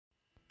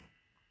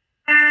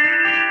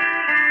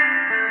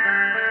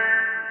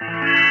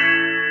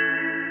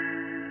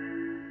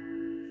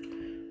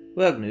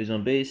Welcome to News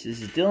on Bass. This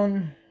is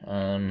Dylan.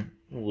 A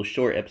little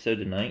short episode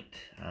tonight.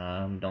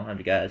 Don't have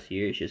the guys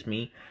here. It's just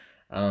me.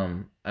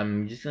 I'm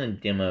just gonna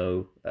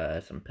demo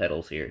some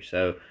pedals here.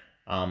 So,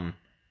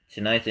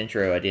 tonight's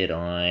intro I did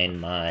on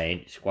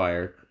my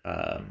Squier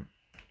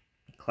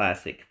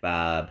Classic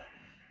Vibe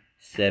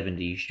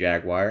 70s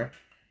Jaguar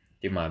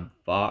through my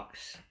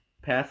Vox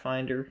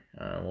Pathfinder,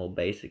 a little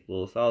basic,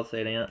 little solid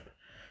state amp.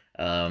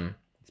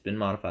 It's been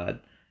modified.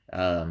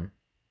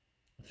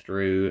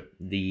 Through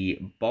the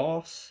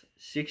Boss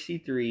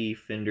 63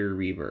 Fender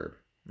Reverb.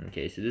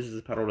 Okay, so this is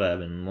a pedal that I've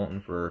been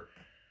wanting for a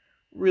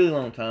really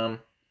long time,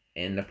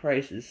 and the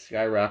prices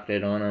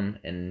skyrocketed on them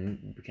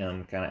and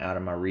become kind of out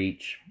of my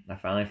reach. I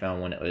finally found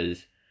one that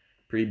was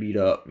pretty beat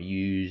up,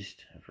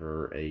 used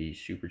for a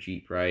super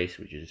cheap price,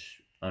 which is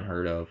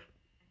unheard of.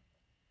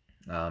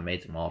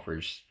 Made some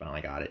offers,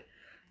 finally got it.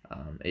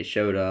 It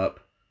showed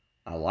up.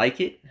 I like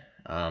it,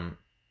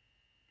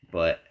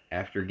 but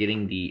after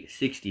getting the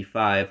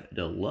 65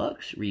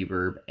 Deluxe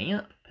Reverb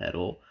amp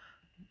pedal,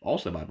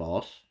 also by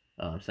Boss,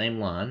 same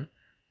line,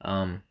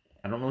 I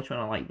don't know which one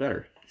I like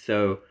better.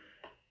 So,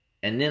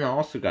 and then I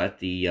also got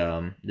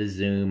the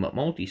Zoom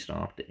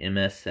Multi-Stomp, the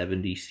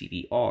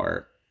MS70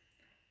 CDR,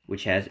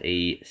 which has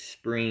a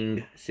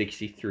Spring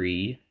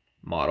 63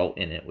 model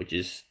in it, which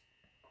is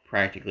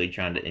practically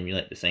trying to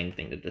emulate the same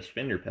thing that this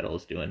Fender pedal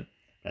is doing.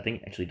 But I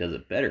think it actually does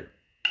it better.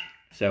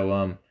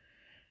 So,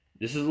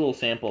 this is a little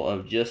sample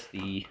of just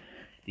the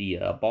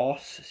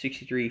Boss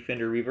 63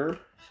 Fender Reverb.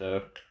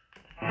 So,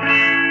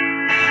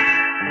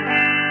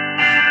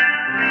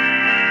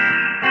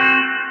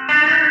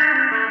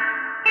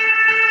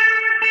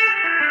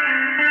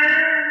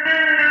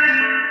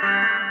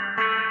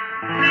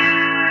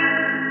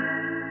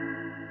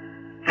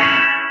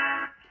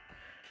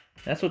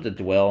 that's what the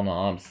dwell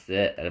knob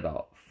set at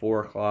about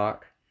 4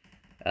 o'clock.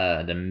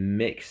 The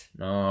mix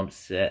knob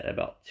set at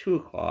about 2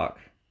 o'clock.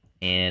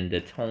 And the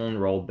tone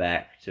rolled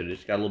back, so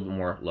it's got a little bit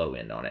more low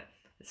end on it.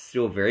 It's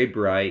still very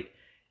bright.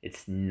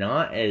 It's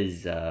not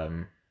as lush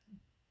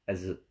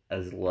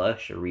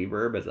a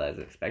reverb as I was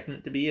expecting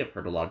it to be. I've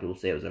heard a lot of people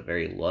say it was a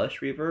very lush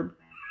reverb.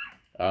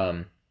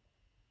 But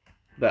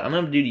I'm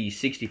going to do the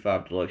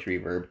 65 Deluxe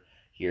Reverb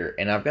here,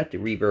 and I've got the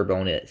reverb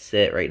on it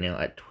set right now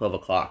at 12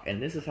 o'clock, and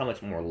this is how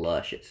much more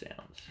lush it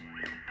sounds.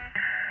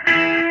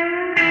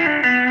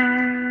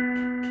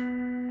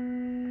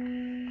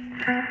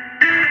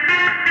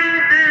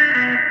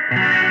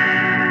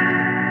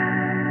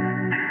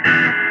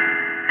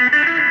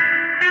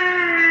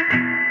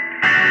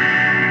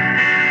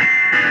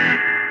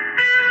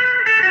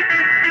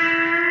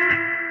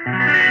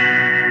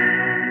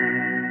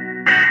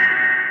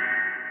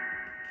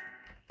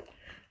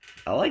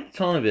 I like the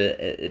tone of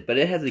it, but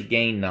it has a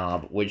gain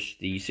knob, which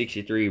the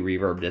 63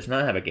 Reverb does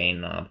not have a gain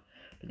knob.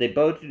 But they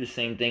both do the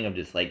same thing of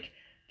just like,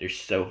 they're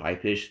so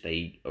high-pitched,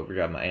 they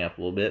overdrive my amp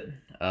a little bit.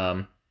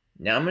 Now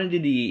I'm going to do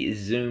the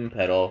Zoom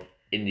pedal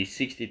in the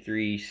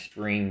 63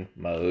 Spring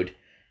mode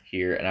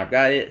here, and I've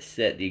got it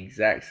set the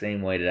exact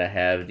same way that I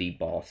have the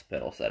Boss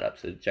pedal set up,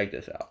 so check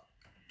this out.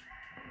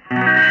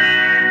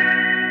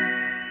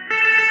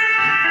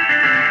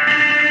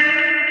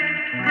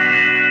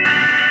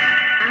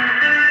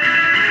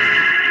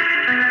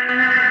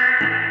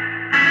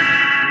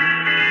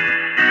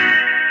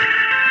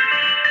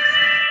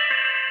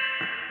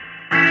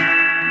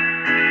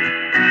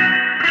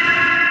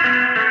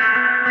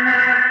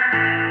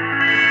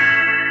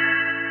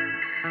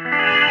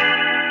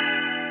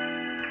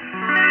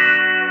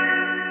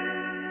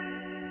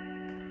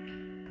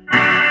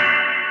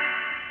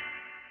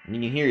 You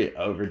can hear it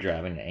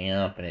overdriving the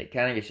amp, and it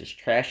kind of gets this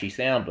trashy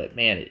sound, but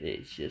man,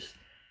 it's just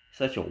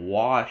such a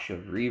wash of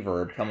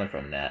reverb coming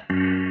from that.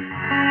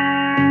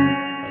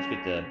 Let's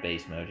get the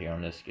bass mode here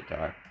on this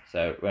guitar.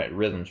 So,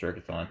 rhythm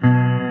circuit's on.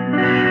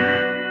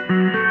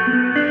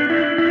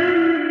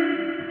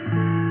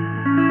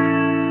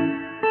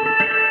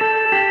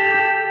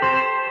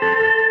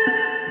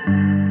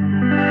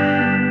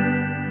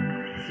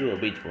 Let's do a little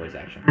Beach Boys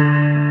action.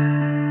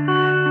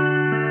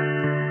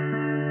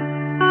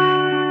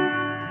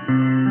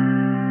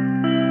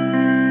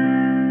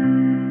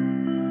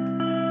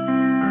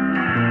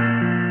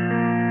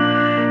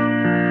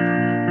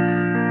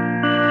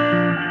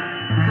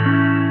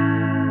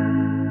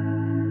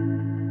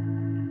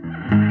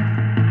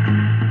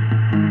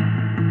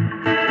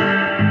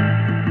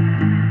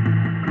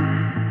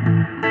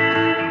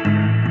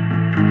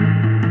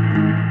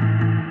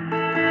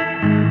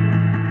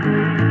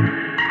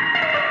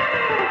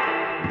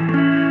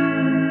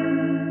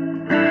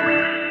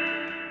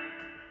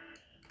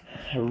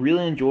 I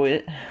really enjoy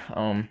it,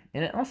 and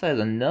it also has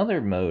another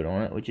mode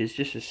on it, which is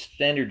just a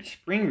standard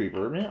spring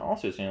reverb, and it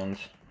also sounds...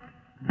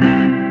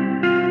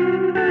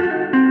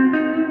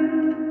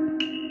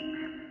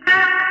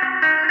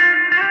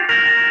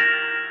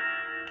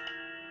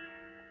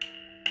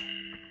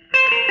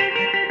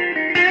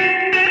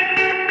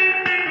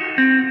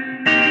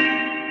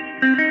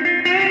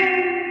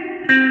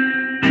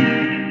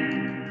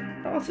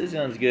 Also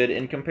sounds good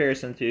in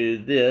comparison to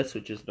this,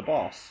 which is the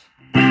Boss.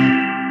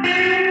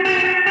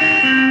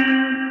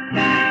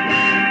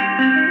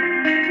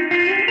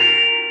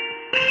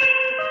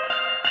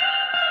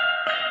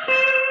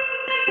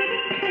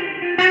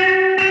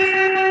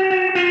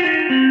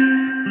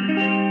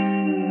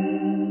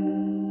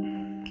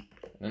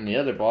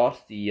 other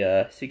Boss,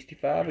 the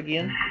 65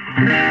 again.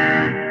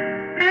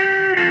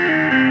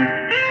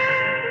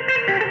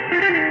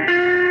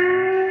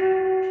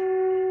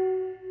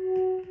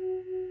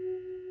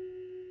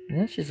 And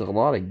that's just a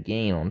lot of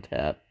gain on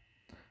tap.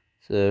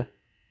 So,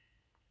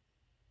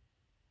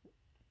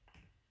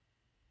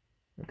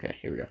 okay,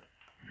 here we go.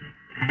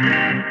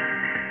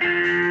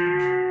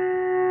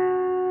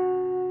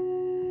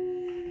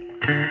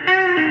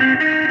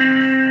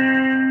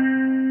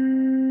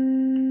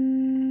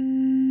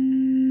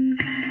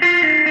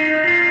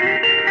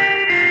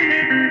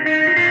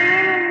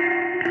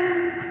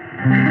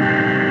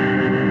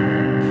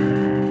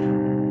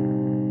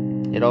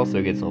 It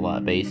also gets a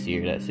lot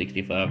bassier, that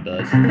 65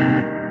 does.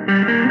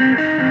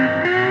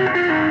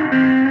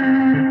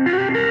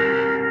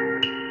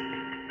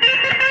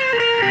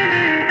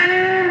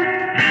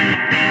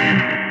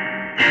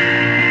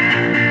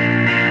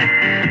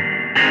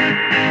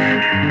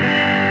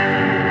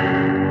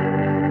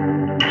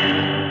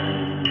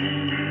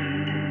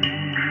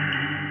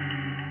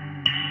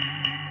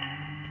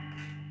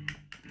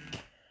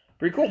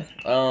 Pretty cool.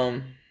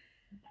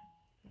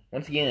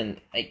 Once again,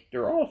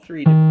 they're all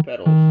 3 different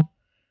pedals,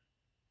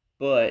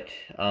 but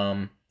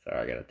sorry,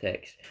 I got a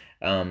text.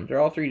 They're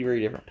all 3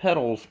 very different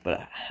pedals, but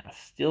I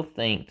still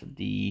think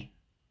the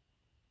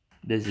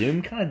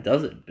Zoom kind of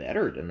does it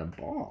better than the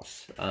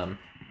Boss.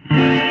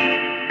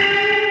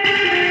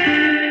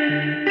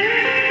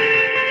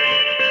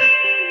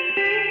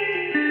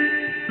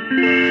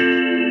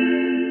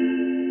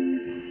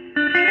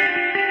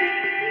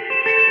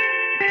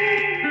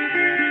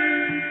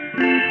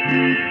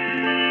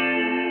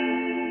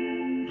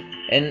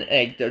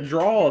 And the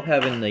draw of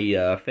having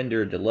the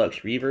Fender Deluxe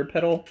Reverb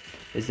pedal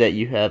is that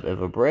you have a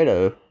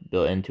vibrato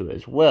built into it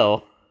as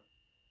well.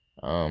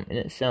 And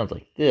it sounds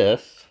like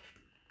this.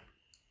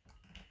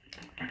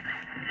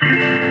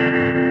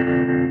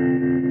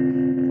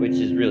 Which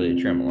is really a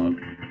tremolo.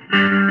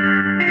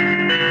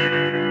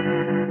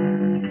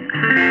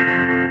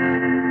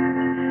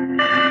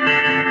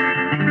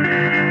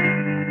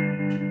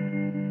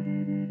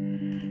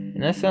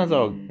 And that sounds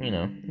all,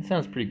 it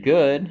sounds pretty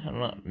good. I'm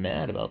not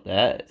mad about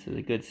that. It's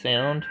a good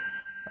sound.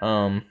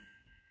 Let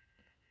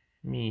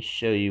me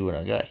show you what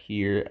I got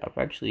here. I'm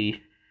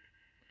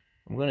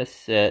going to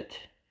set,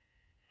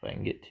 if I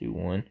can get to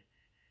one.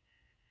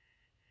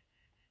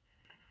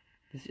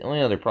 The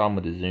only other problem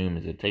with the Zoom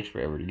is it takes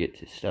forever to get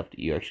to stuff that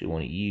you actually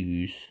want to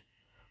use,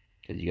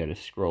 because you got to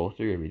scroll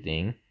through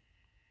everything.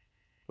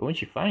 But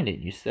once you find it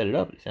and you set it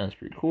up, it sounds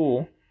pretty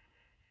cool.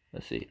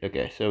 Let's see.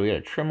 Okay, so we got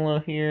a tremolo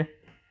here.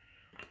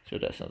 So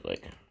what that sounds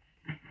like.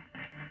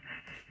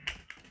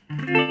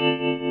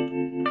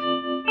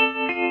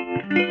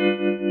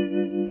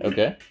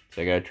 Okay,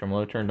 so I got a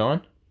tremolo turned on.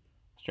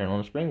 Let's turn on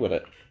the spring with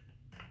it.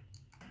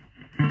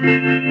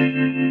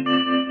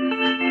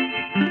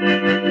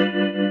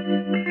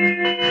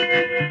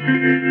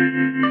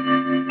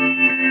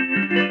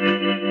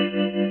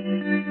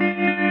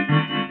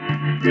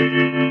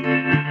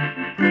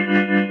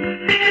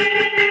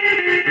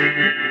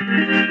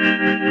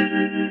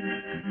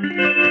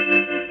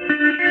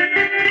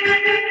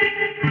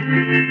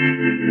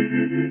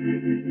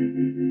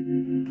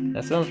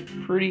 That sounds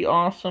pretty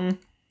awesome. Let's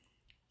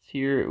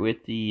hear it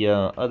with the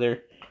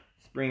other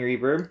spring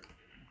reverb.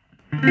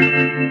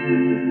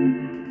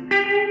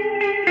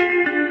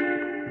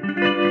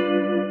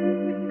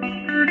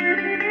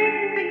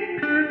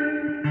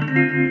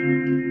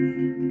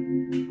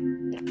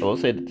 I will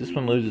say that this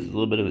one loses a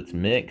little bit of its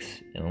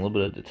mix and a little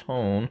bit of the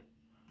tone.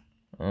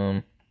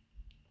 I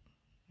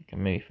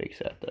can maybe fix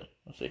that though.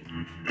 Let's see.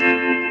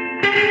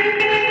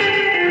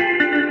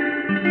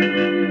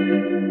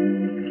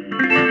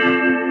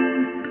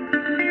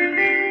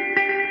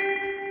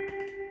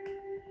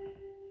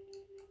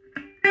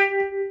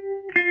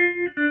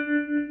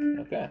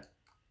 Okay.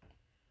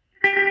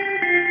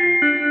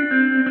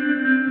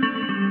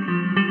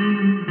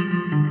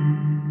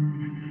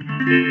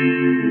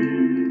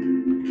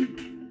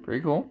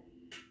 Pretty cool.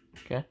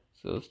 Okay,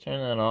 so let's turn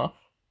that off.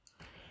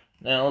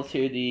 Now let's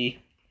hear the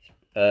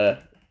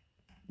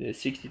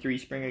 63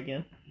 spring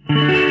again.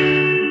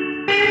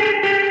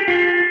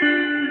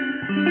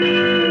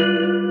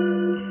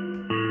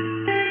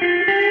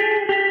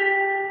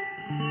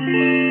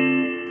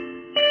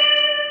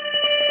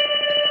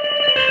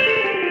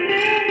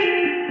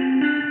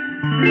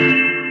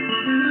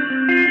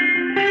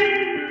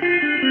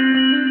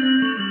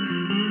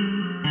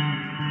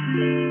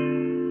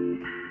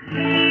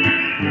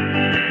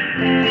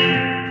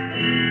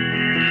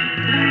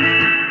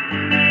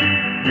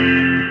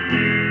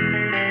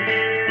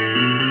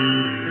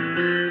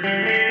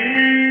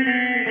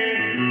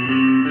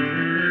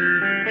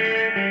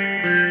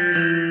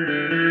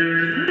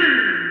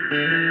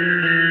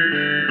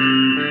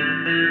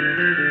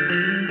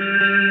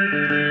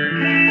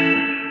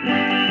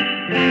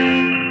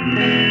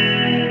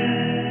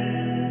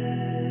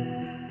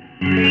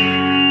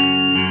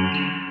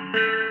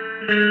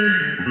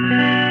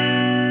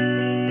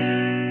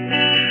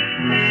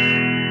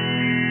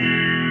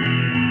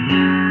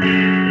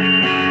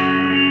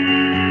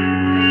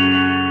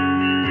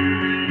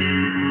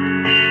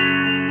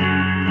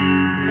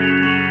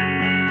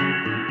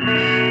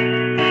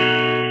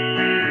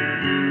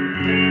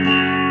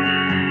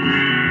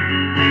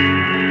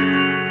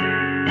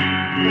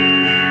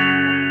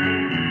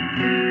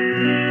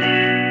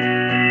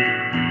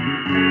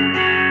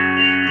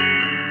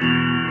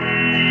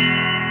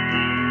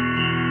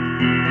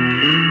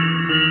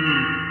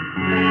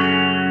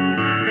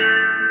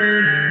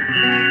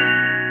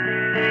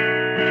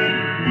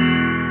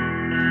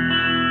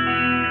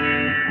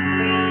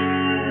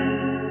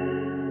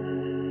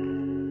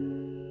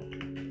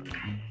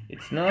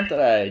 It's not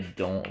that I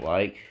don't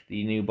like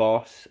the new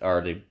Boss, or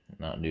the,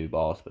 not new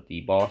Boss, but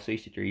the Boss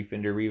 63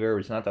 Fender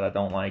Reverb. It's not that I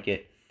don't like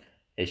it.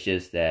 It's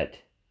just that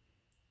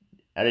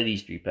out of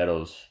these three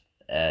pedals,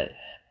 I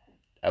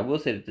will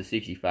say that the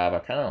 65 I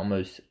kind of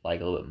almost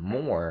like a little bit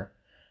more,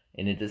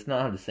 and it does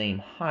not have the same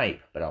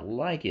hype, but I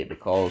like it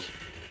because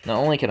not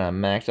only can I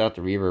max out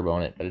the reverb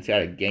on it, but it's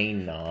got a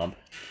gain knob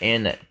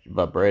and that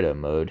vibrato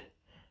mode,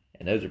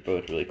 and those are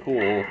both really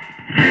cool.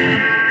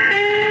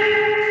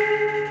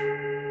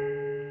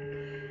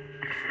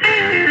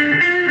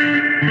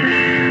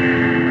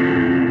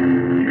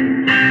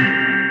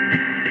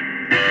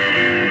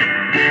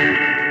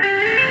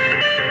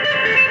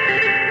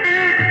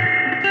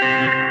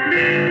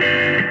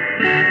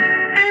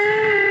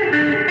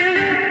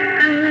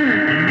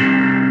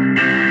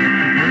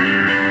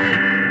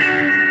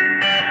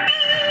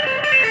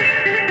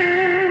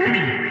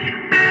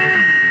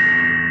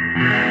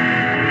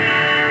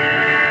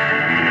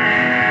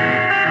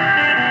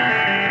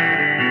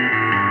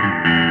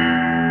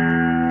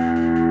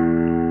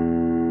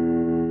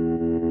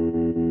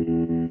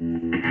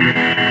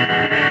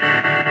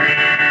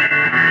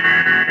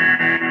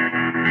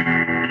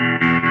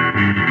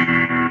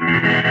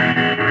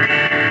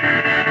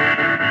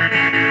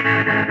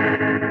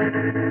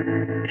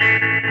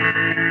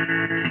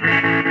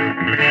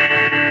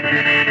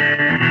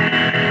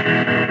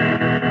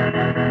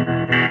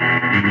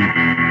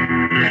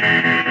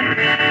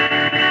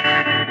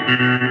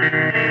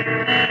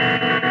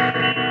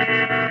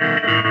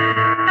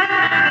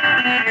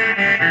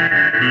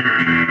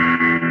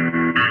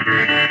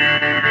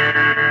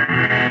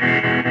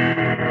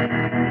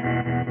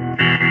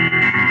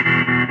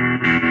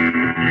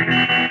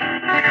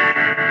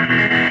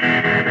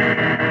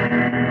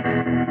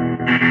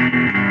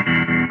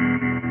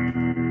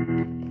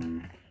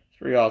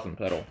 Pretty awesome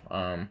pedal.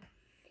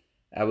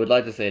 I would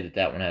like to say that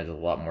that one has a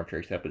lot more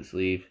tricks up its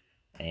sleeve,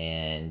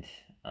 and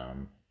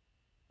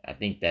I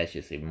think that's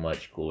just a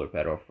much cooler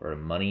pedal for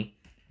money.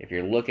 If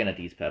you're looking at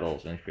these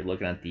pedals, and if you're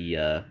looking at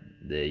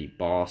the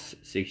Boss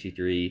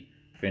 63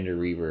 Fender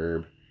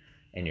Reverb,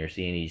 and you're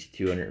seeing these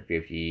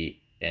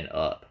 250 and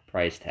up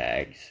price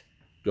tags,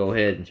 go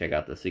ahead and check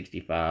out the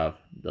 65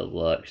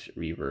 Deluxe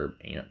Reverb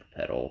amp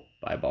pedal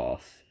by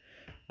Boss.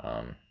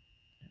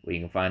 We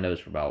can find those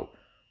for about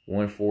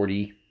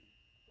 $140.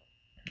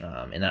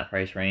 In that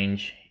price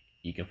range.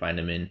 You can find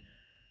them in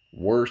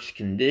worse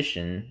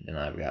condition than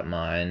I've got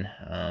mine,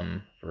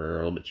 for a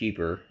little bit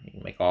cheaper. You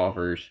can make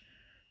offers.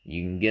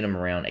 You can get them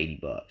around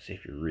 $80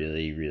 if you're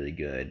really, really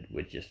good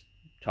with just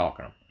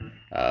talking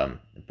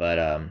them. But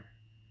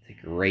it's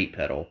a great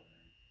pedal.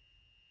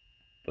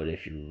 But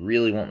if you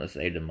really want to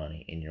save the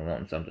money and you're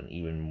wanting something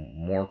even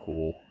more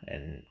cool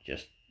and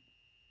just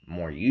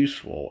more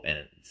useful, and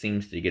it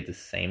seems to get the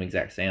same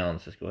exact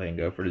sounds, just go ahead and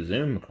go for the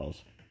Zoom,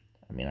 because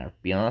I mean, I'll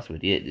be honest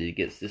with you, it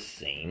gets the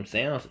same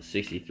sounds. It's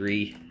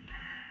 63,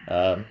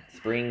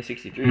 Spring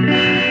 63.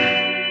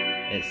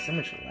 And it's so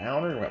much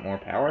louder, got more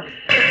power.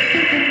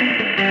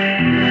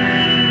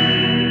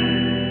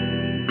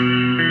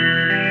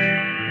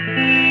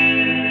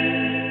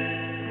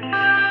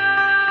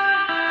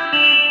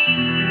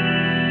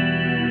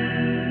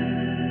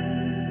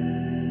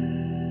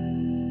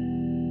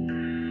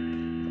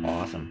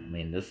 Awesome. I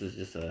mean, this is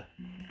just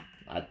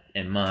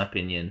in my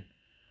opinion,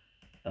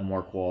 a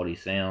more quality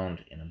sound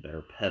and a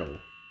better pedal.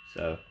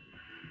 So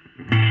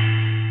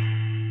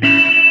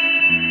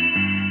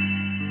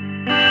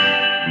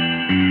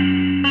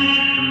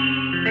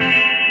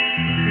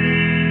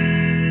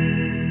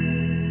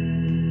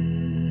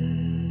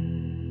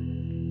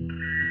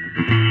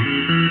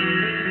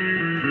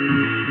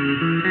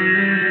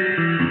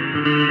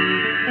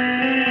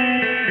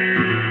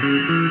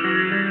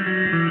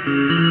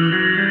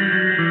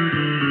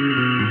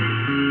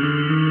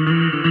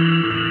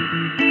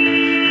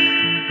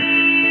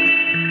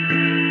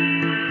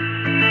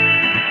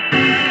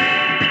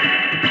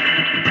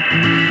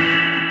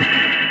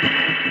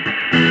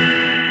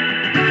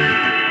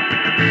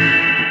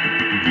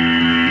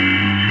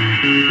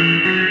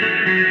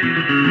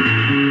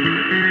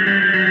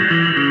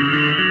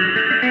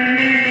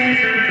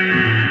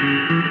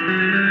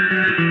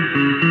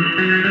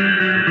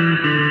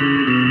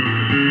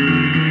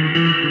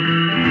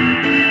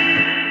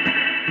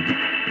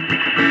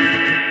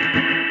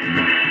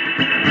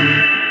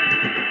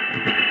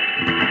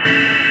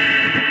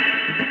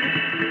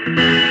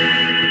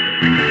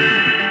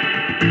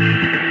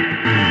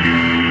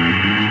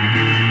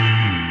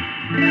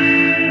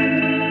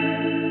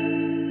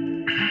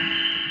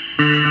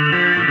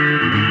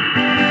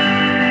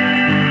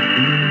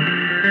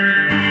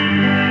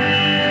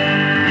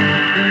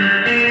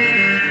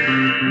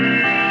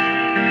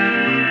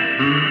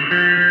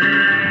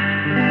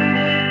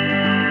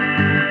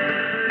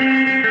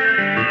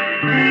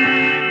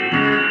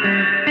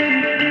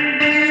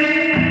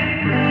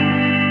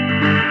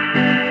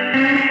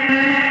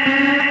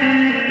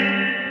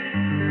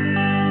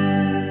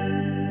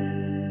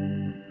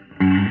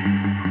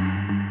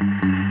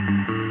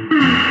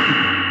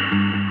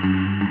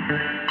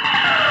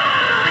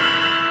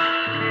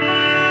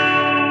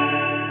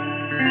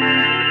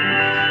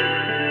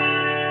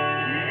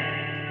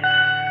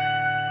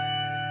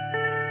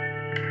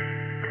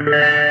It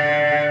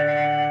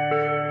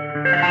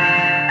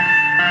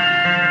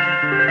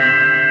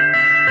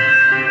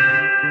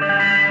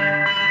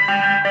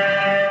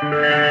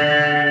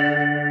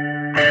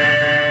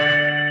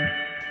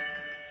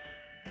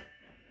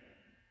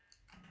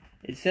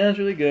sounds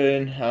really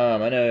good.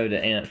 I know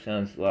the amp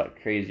sounds a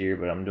lot crazier,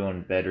 but I'm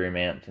doing bedroom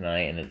amp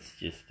tonight, and it's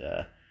just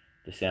the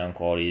sound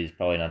quality is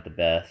probably not the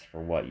best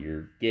for what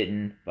you're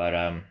getting. But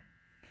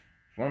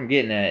what I'm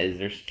getting at is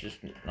there's just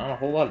not a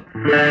whole lot.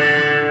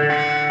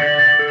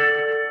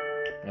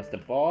 That's the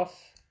Boss.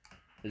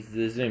 This is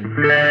the Zoom,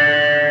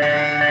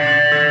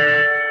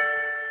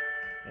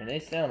 and they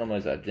sound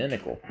almost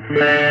identical.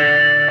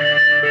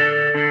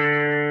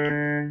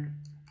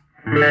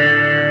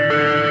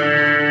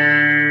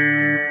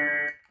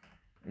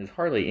 There's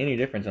hardly any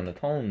difference on the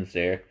tones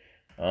there.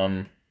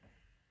 And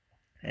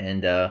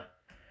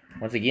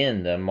once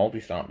again, the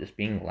multi-stomp just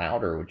being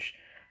louder, which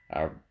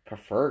I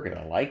prefer because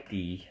I like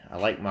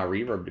my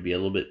reverb to be a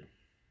little bit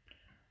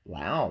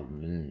loud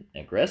and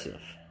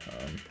aggressive.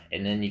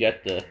 And then you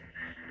got the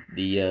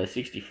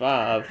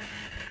 65.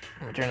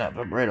 Let me turn that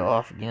vibrato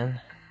off again.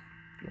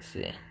 Let's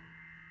see.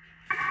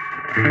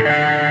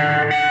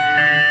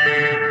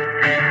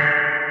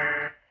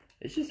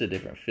 It's just a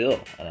different feel,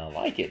 and I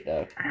like it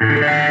though.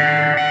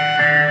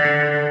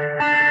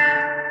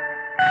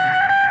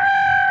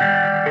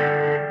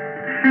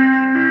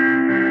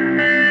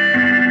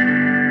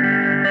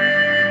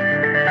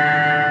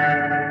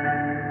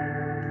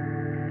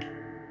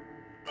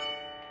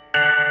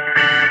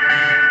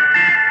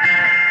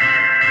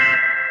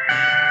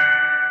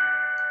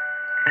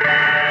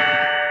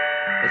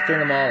 Let's turn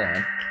them all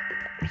on.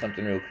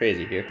 Something real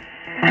crazy here.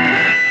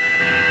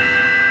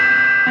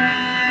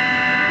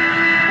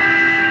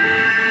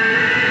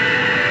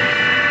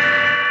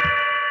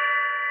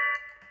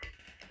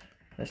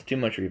 That's too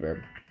much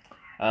reverb.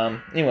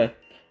 Anyway,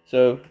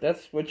 so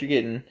that's what you're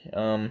getting.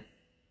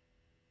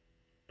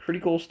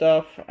 Pretty cool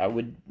stuff. I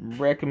would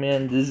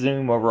recommend the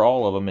Zoom over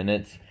all of them,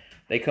 and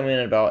they come in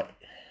about,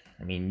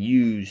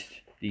 used,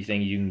 these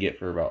things you can get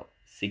for about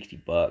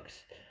 $60.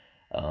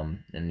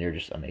 And they're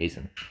just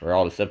amazing for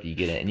all the stuff that you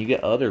get in. And you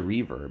get other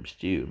reverbs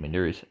too.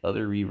 There's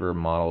other reverb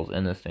models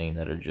in this thing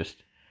that are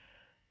just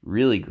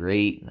really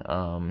great.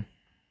 The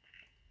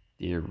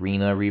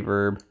Arena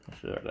reverb.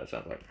 Let's see what that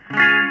sounds like.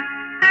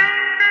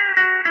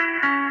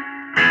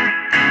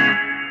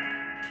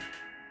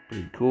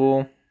 Pretty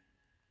cool.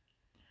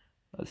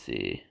 Let's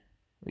see.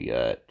 They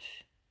got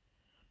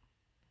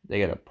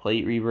a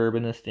plate reverb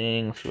in this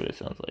thing. Let's see what it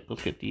sounds like.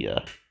 Let's get the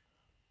let's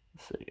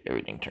see,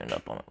 everything turned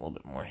up on it a little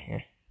bit more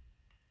here.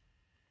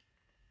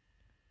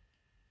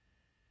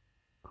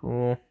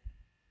 Cool.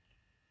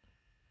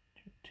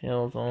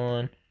 Tails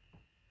on.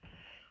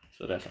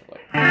 So that sounds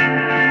like.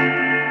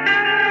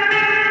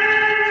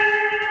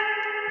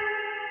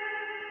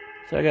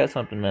 So I got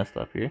something messed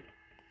up here.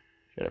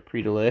 Got a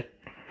pre-delay.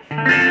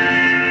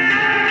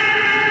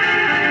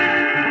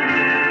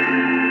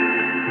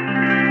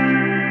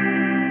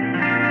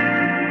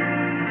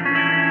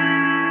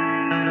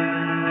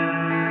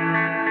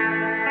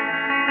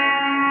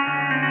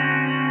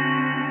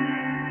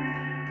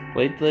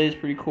 Plate delay is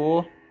pretty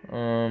cool.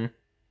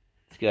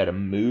 It's got a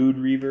mood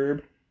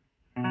reverb.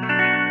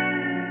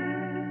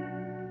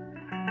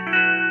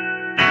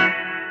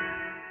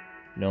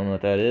 Don't know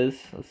what that is.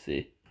 Let's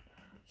see.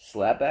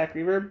 Slapback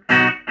reverb.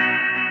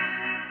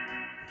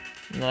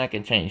 No, I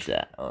can change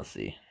that. Let's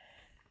see.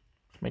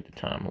 Let's make the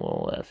time a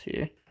little less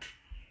here.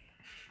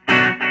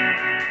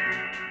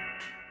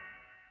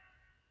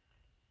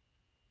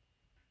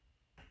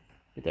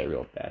 Get that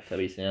real fast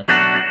heavy sound.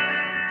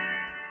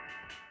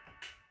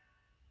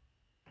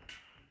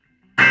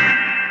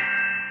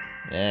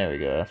 There we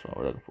go, that's what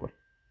we're looking for.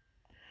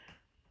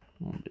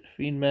 A little bit of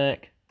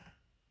feedback.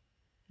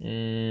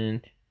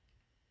 And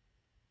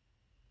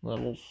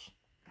levels.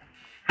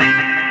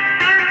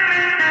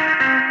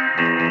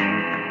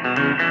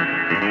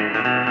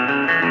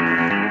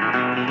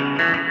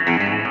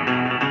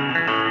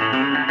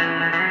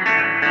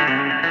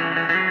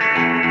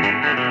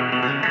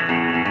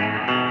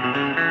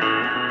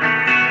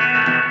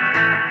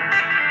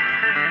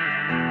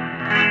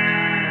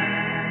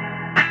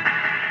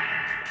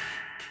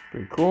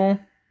 Pretty cool.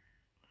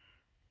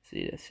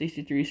 See, that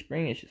 63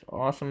 spring is just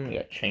awesome. We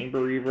got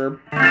chamber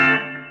reverb.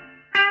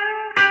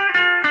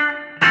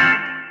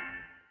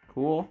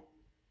 Cool.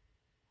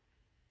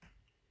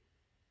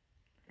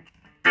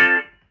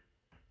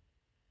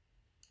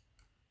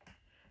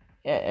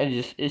 Yeah,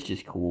 it's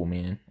just cool,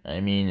 man.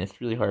 It's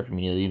really hard for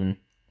me to even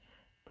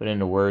put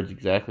into words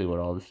exactly what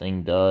all this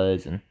thing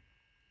does and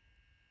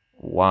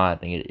why I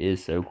think it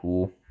is so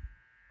cool.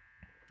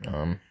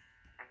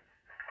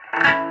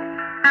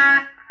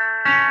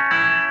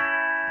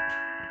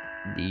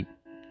 The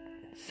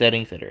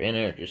settings that are in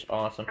it are just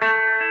awesome.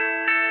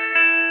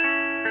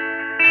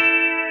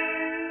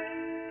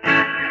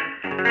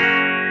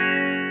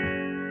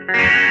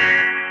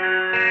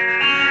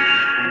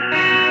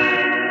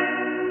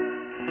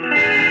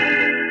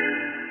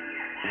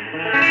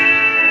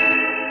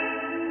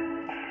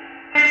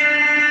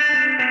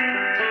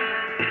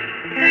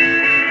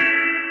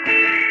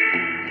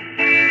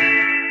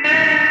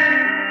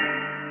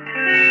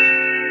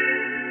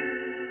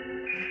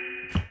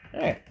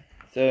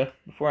 So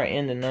before I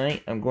end the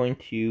night, I'm going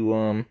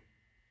to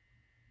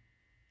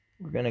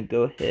we're gonna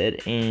go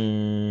ahead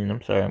and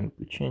I'm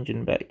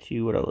changing back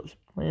to what I was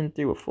playing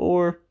through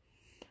before.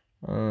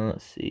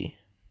 Let's see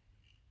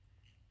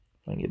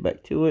if I can get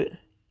back to it.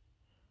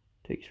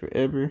 Takes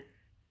forever.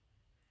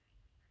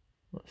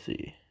 Let's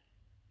see.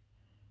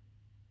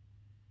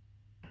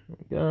 There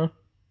we go.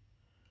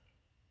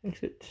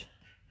 Exit.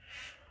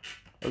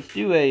 Let's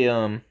do a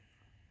let's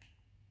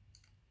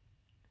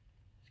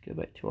go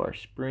back to our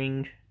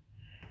spring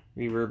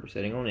reverb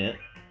setting on it.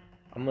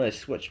 I'm gonna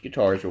switch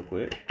guitars real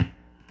quick.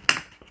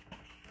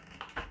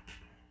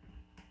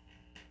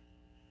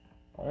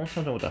 I want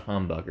something with a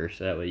humbucker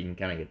so that way you can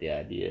kind of get the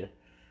idea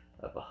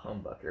of a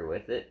humbucker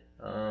with it.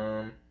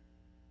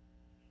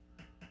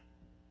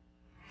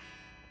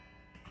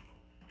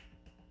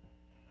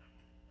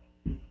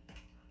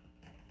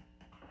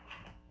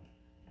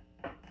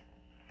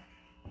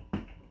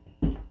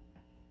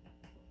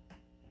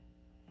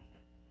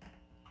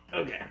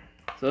 Okay,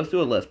 so let's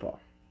do a Les Paul.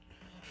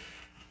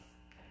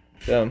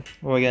 So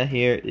what we got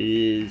here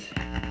is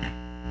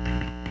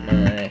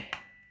my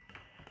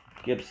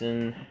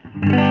Gibson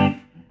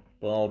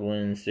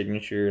Baldwin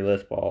signature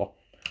Les Paul.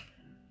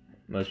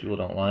 Most people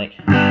don't like.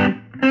 I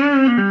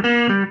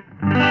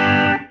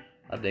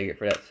dig it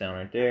for that sound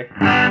right there.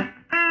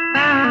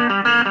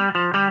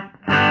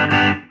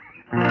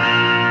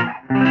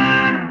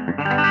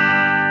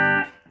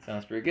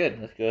 Sounds pretty good.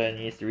 Let's go ahead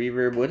and use the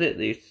reverb with it.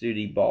 They used to do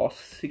the Boss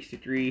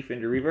 63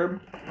 Fender reverb.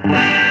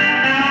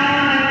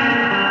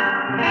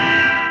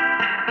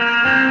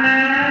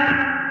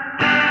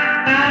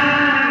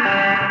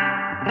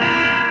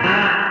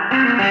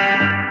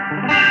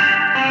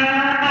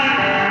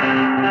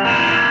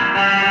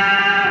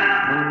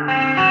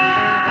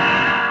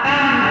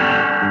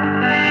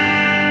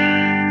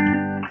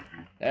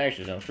 That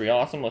actually sounds pretty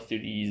awesome. Let's do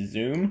the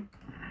Zoom.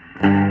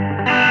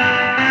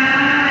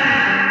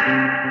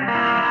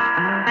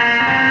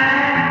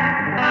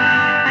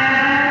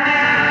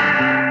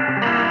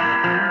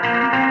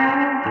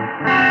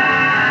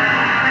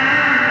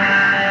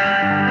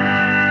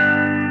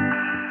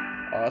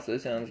 Also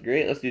sounds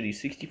great. Let's do the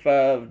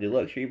 65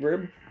 Deluxe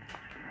Reverb.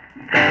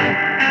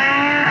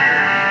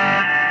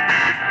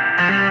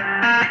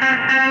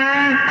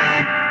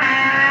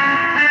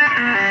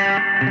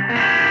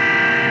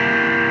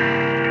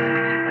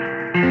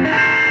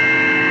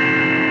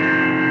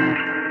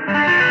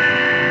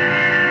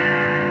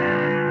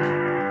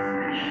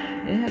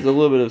 It has a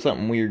little bit of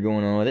something weird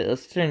going on with it.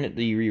 Let's turn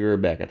the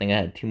reverb back. I think I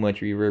had too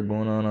much reverb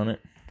going on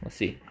it. Let's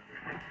see.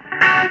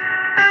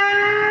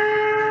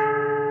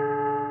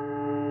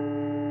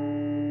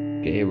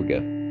 Okay, here we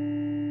go.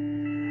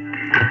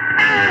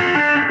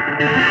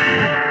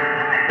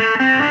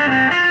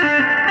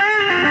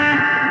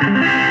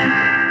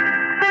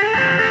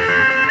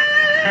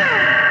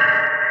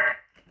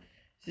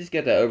 It's just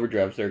got that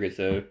overdrive circuit,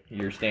 so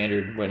your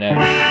standard wouldn't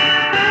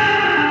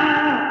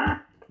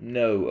have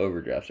no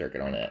overdrive circuit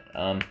on that.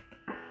 I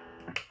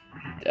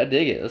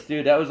dig it. Let's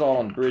do, that was all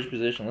on bridge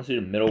position. Let's do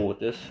the middle with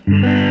this.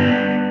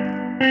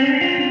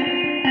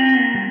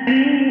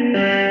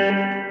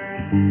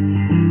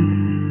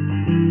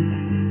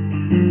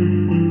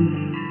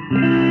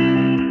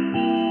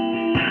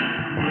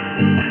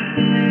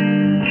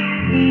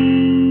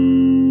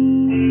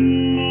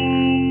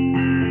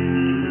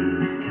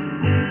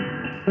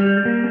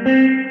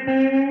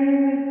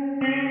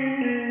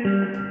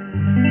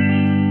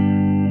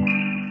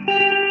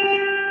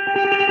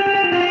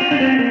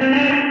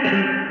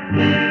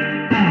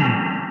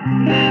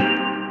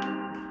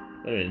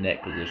 Go to the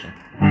neck position.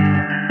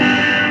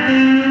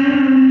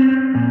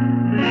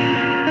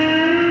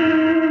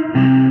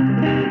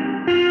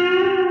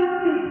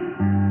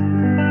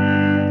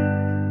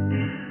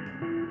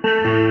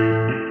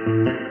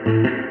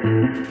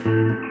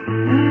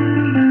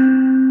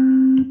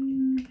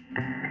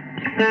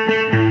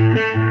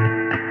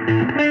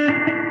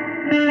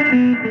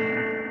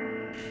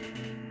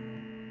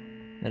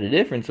 Now the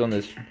difference on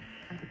this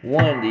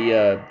one,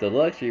 the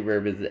Deluxe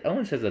Reverb, is it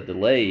almost has a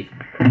delay.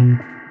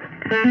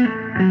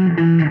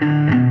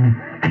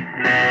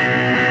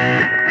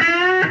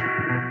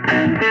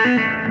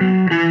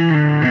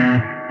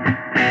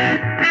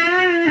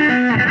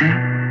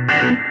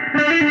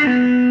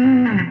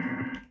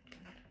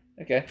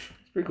 Okay,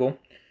 it's pretty cool.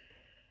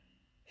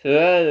 So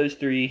out of those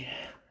three,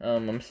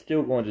 I'm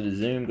still going to the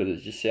Zoom because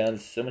it just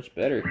sounds so much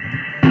better.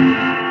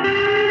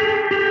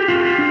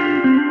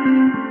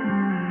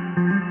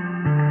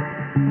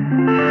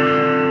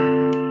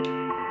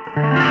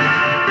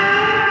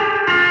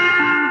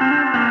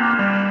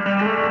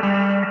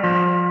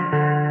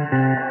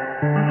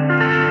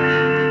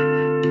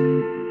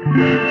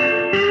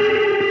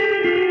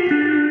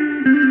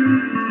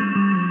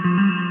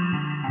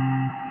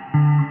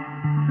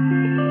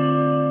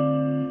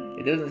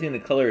 It doesn't seem to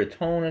color a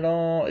tone at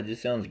all. It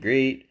just sounds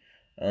great.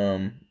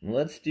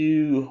 Let's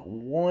do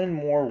one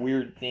more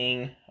weird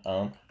thing.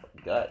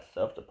 Got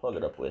stuff to plug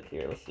it up with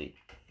here. Let's see.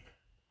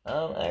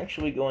 I'm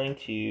actually going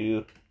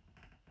to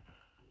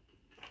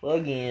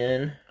plug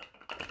in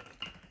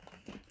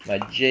my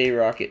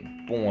J-Rocket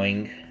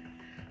Boing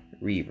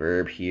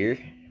reverb here.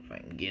 If I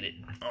can get it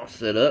all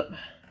set up.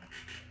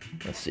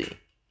 Let's see.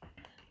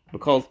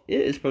 Because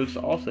it is supposed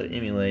to also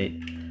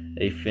emulate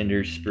a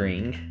Fender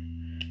Spring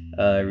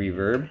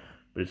reverb,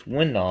 but it's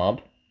one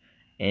knob,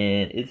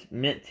 and it's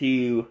meant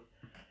to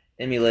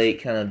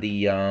emulate kind of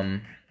the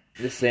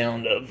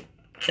sound of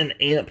an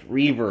amp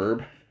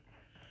reverb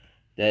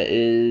that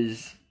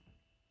is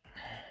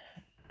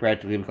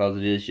practically, because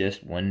it is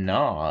just one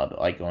knob,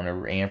 like on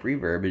an amp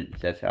reverb,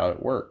 that's how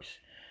it works.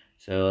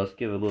 So let's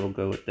give it a little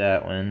go with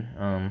that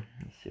one.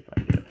 Let's see if I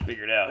can get it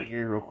figured out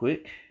here real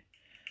quick.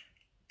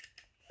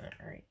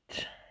 Alright.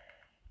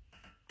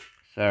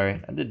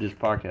 Sorry, I did this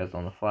podcast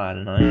on the fly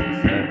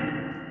tonight, so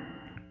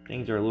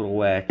things are a little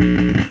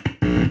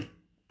wacky.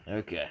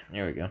 Okay,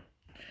 there we go.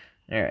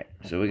 Alright,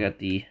 so we got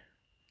the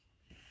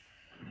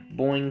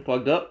Boing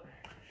plugged up.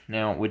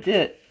 Now, with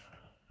it,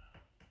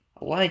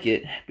 I like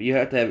it, but you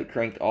have to have it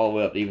cranked all the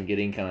way up to even get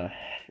any kind of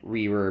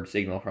reverb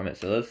signal from it.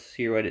 So let's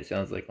hear what it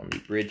sounds like on the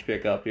bridge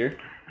pickup here.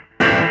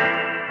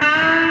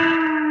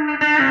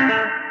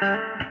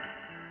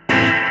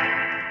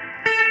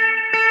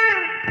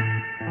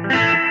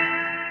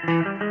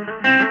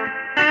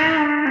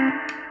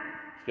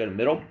 Let's go to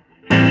middle.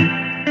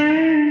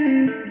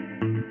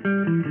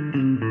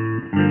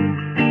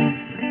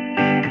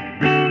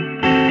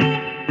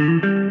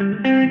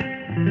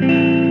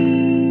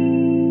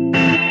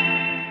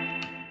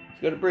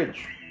 Let's go to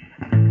bridge.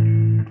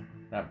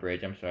 Not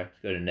bridge, I'm sorry. Let's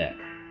go to neck.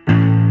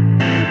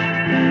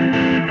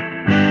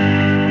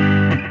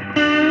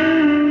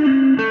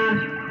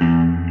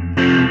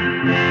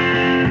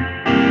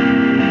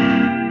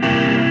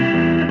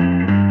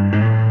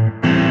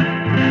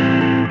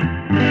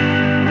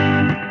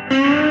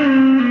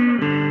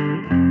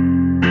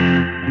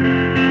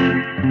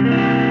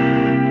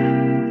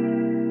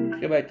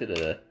 Let's go back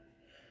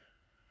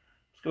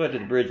to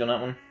the bridge on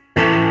that one.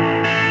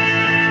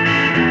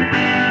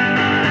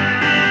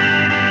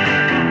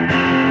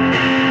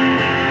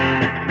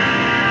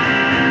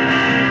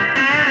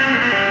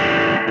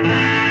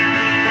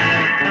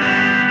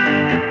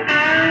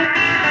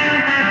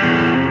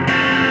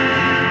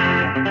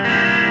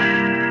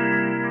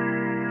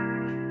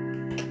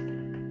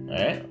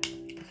 Alright,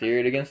 let's hear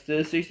it against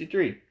the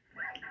 63.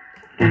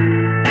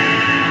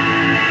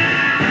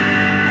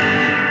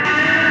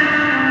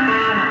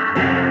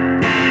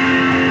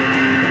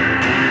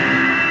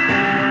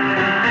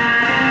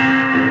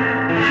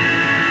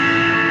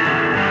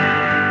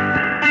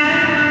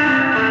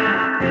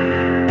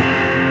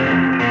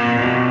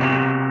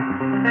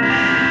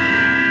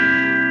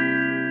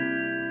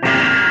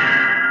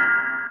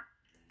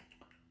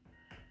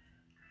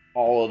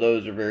 All of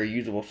those are very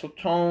usable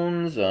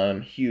subtones,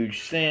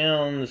 huge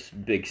sounds,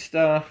 big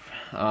stuff.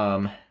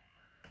 The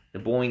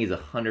Boing is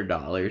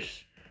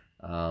 $100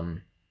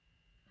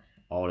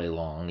 all day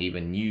long.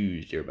 Even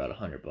used, they're about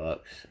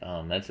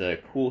 $100. That's a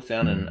cool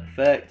sounding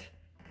effect.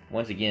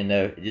 Once again,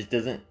 though, it just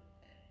doesn't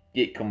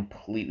get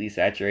completely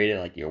saturated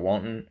like you're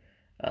wanting.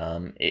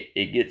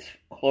 It gets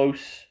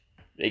close.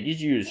 It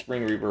gives you a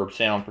spring reverb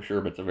sound for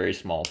sure, but it's a very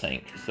small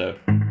tank. So.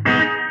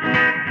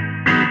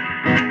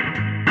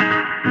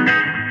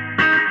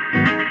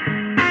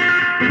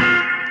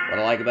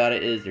 Like about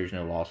it is there's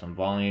no loss in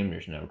volume,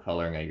 there's no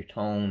coloring of your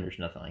tone, there's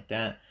nothing like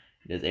that.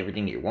 It does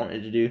everything you want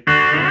it to do,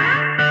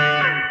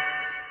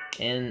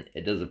 and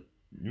it does a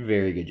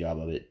very good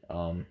job of it.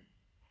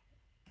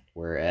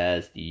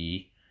 Whereas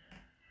the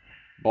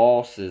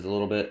Boss is a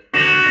little bit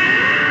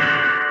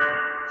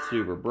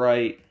super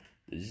bright.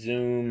 The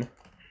Zoom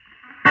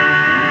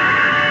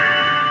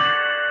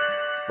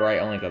bright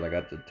only because I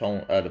got the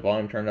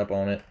volume turned up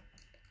on it,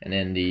 and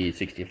then the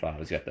 65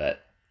 has got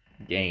that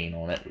gain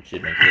on it, which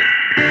should make it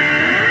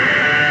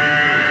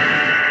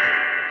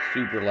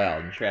super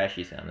loud and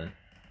trashy sounding.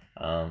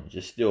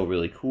 Just still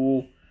really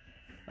cool.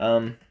 All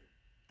in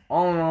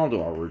all,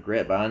 do I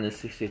regret buying this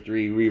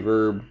 63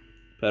 reverb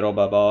pedal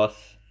by Boss?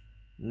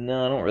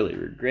 No, I don't really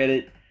regret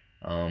it.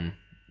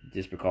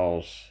 Just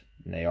because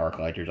they are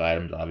collector's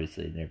items,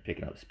 obviously, and they're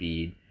picking up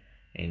speed.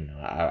 And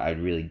I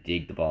really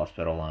dig the Boss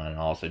pedal line. I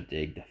also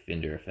dig the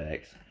Fender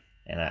effects,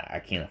 and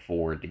I can't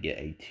afford to get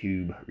a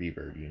tube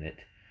reverb unit.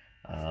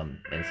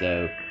 And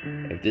so,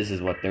 if this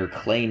is what they're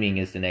claiming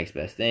is the next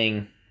best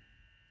thing,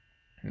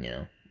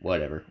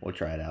 whatever. We'll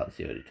try it out and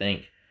see what you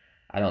think.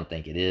 I don't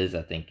think it is.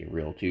 I think a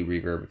real tube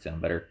reverb would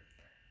sound better.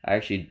 I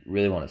actually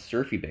really want a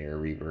Surfy Bear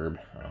reverb.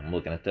 I'm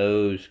looking at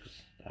those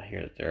because I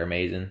hear that they're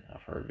amazing.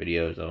 I've heard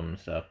videos of them and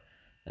stuff.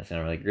 That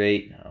sound really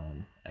great.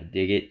 I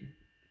dig it.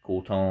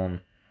 Cool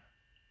tone.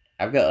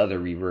 I've got other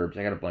reverbs.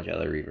 I got a bunch of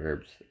other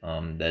reverbs.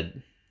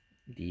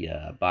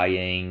 The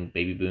Bayang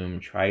Baby Boom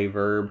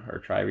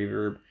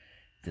Tri-Reverb.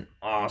 It's an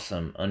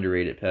awesome,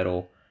 underrated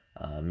pedal.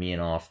 Me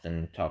and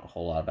Austin talk a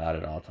whole lot about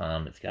it all the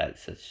time. It's got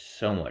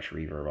so much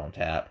reverb on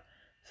tap,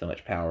 so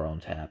much power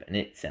on tap, and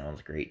it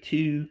sounds great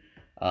too.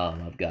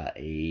 I've got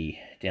a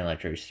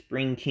Danelectro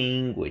Spring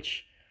King,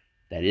 which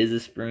that is a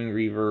spring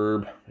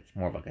reverb. It's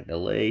more of like a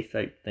delay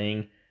type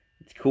thing.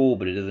 It's cool,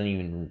 but it doesn't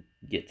even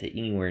get to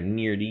anywhere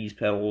near these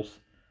pedals.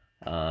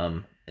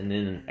 And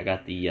then I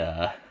got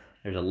the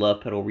there's a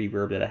love pedal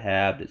reverb that I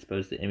have that's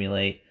supposed to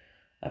emulate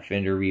a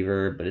Fender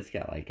reverb, but it's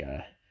got like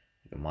a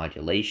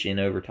modulation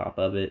over top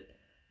of it.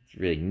 It's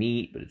really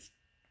neat, but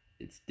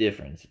it's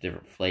different. It's a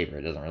different flavor.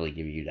 It doesn't really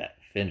give you that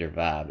Fender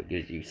vibe. It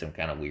gives you some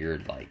kind of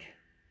weird like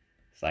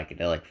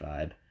psychedelic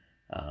vibe.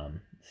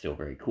 Still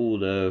very cool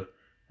though.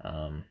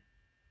 But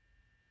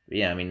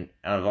yeah, I mean,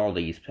 out of all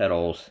these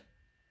pedals,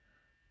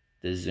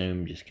 the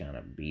Zoom just kind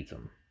of beats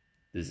them.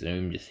 The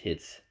Zoom just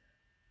hits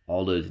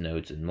all those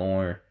notes and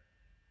more.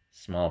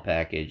 Small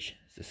package.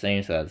 It's the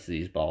same size as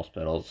these Boss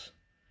pedals.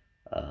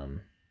 It's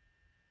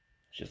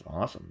just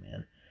awesome,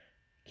 man.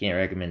 Can't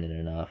recommend it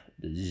enough.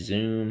 The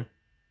Zoom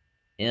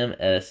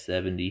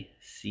MS70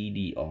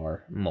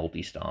 CDR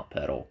multi-stomp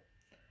pedal.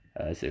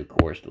 So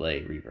chorus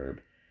delay reverb.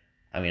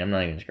 I mean, I'm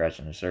not even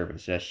scratching the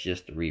surface. That's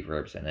just the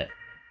reverbs in it.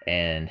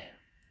 And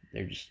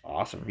they're just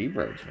awesome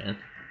reverbs, man.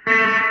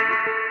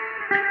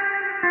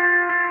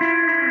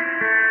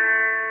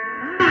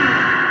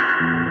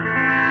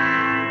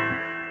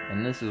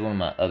 And this is one of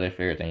my other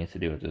favorite things to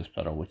do with this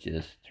pedal, which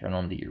is turn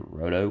on the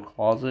Roto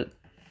Closet.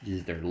 This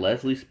is their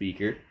Leslie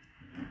speaker.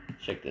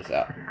 Check this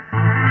out.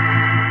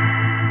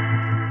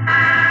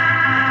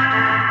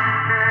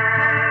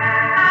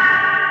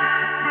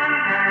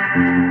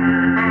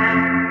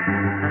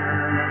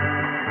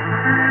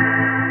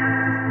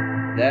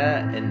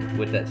 That, and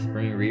with that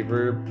spring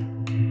reverb,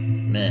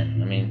 man,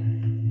 I mean,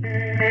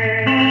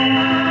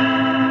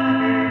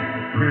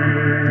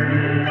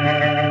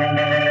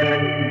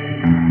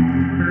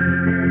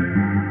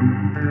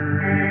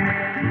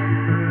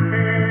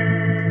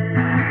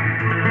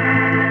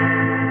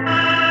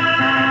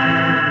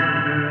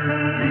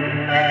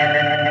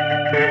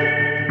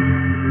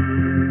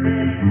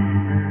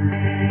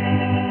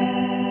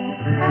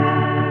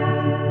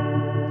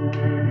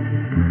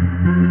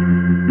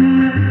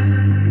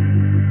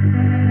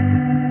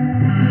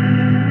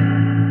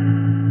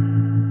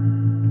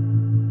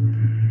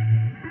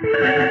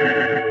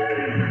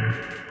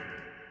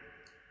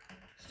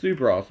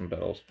 super awesome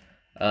pedals.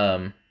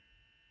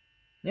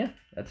 Yeah,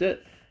 that's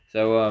it.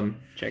 So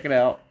check it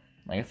out.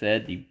 Like I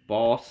said, the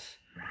Boss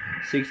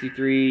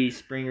 63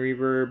 spring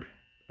reverb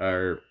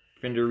or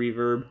Fender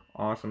reverb,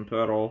 awesome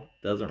pedal.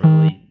 Doesn't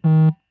really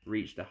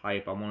reach the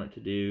hype I want it to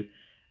do,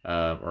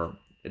 or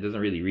it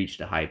doesn't really reach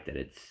the hype that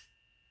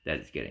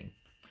it's getting,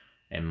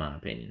 in my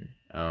opinion.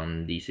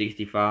 The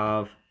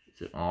 65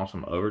 is an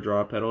awesome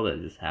overdrive pedal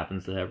that just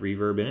happens to have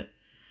reverb in it.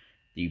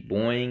 The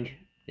Boing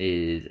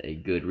is a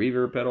good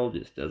reverb pedal,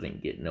 just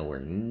doesn't get nowhere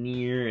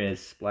near as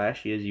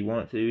splashy as you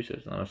want it to, so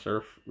it's not a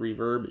surf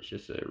reverb, it's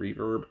just a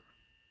reverb.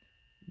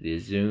 The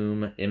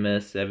Zoom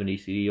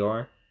MS70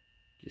 CDR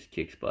just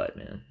kicks butt,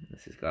 man.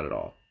 This has got it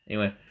all.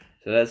 Anyway,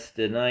 so that's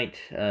tonight's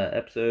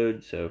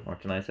episode, or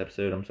tonight's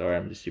episode. I'm sorry,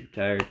 I'm just super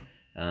tired.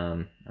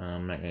 I'm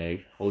not going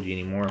to hold you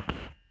anymore.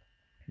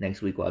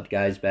 Next week we'll have the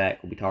guys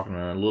back. We'll be talking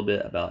a little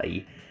bit about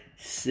a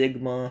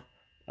Sigma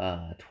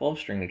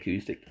 12-string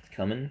acoustic that's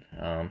coming.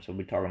 So we'll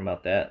be talking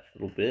about that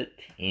a little bit.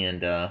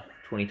 And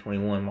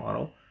 2021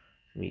 model.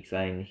 It's going to be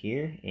exciting to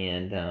hear.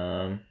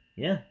 And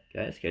yeah,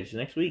 guys, catch you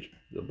next week.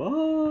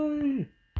 Goodbye.